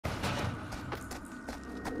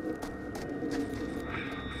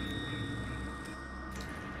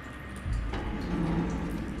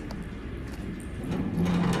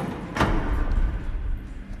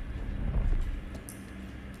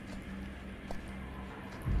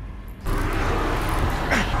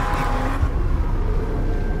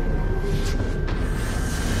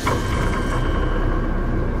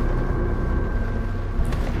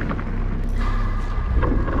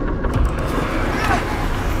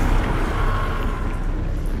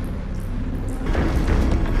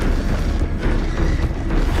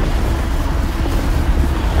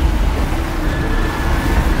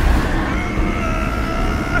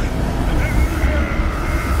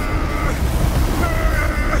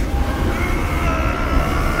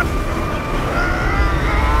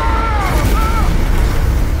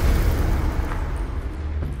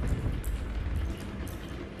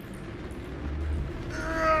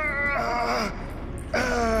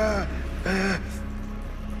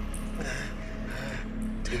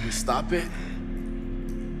Stop it?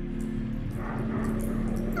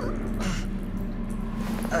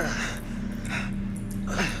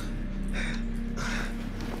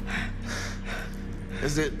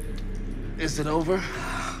 Is it over?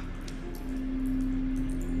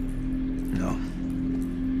 No.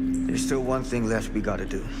 There's still one thing left we gotta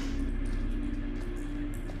do.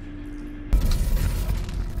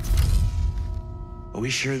 Are we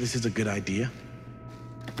sure this is a good idea?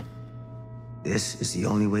 This is the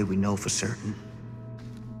only way we know for certain.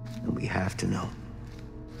 And we have to know.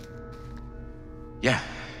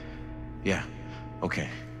 Yeah, okay.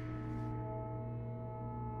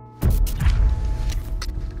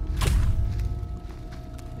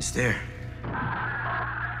 It's there.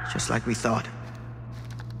 Just like we thought.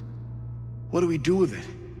 What do we do with it?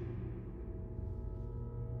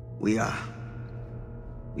 We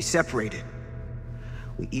separate it.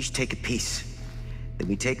 We each take a piece. Then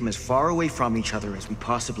we take them as far away from each other as we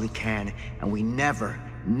possibly can, and we never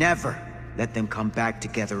let them come back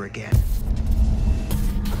together again.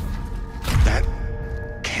 That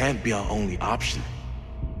can't be our only option.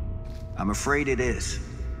 I'm afraid it is.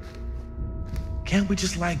 Can't we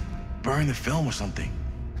just, like, burn the film or something?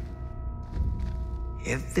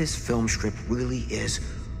 If this film strip really is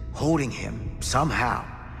holding him somehow,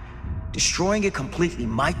 destroying it completely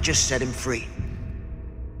might just set him free.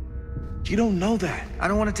 You don't know that. I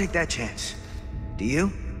don't want to take that chance. Do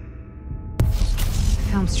you?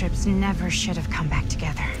 Film strips never should have come back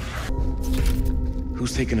together.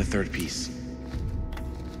 Who's taking the third piece?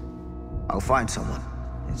 I'll find someone.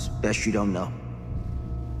 It's best you don't know.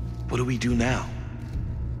 What do we do now?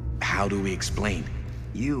 How do we explain?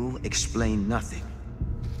 You explain nothing.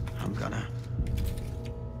 I'm gonna...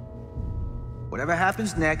 Whatever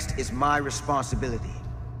happens next is my responsibility.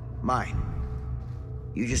 Mine.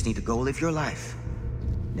 You just need to go live your life.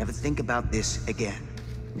 Never think about this again.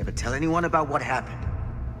 Never tell anyone about what happened.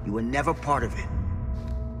 You were never part of it.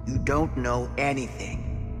 You don't know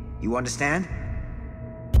anything. You understand?